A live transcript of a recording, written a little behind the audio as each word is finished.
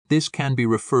This can be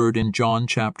referred in John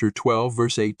chapter 12,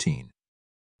 verse 18.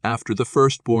 After the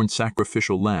firstborn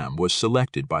sacrificial lamb was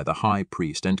selected by the high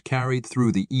priest and carried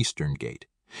through the eastern gate,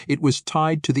 it was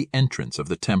tied to the entrance of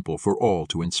the temple for all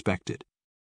to inspect it.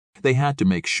 They had to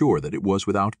make sure that it was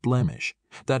without blemish,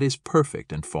 that is,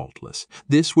 perfect and faultless.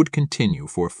 This would continue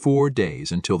for 4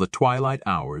 days until the twilight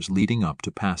hours leading up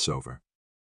to Passover.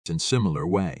 In similar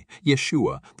way,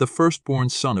 Yeshua, the firstborn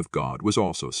Son of God, was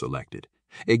also selected,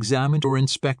 examined or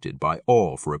inspected by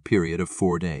all for a period of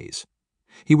 4 days.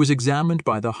 He was examined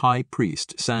by the high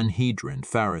priest, Sanhedrin,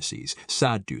 Pharisees,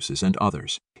 Sadducees, and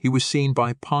others. He was seen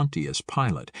by Pontius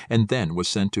Pilate, and then was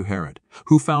sent to Herod,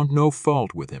 who found no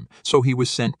fault with him, so he was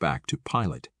sent back to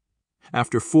Pilate.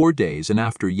 After 4 days, and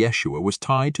after Yeshua was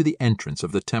tied to the entrance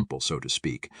of the temple, so to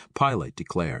speak, Pilate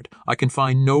declared, "I can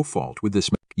find no fault with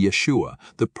this man." Yeshua,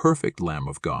 the perfect Lamb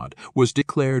of God, was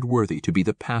declared worthy to be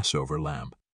the Passover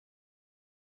lamb.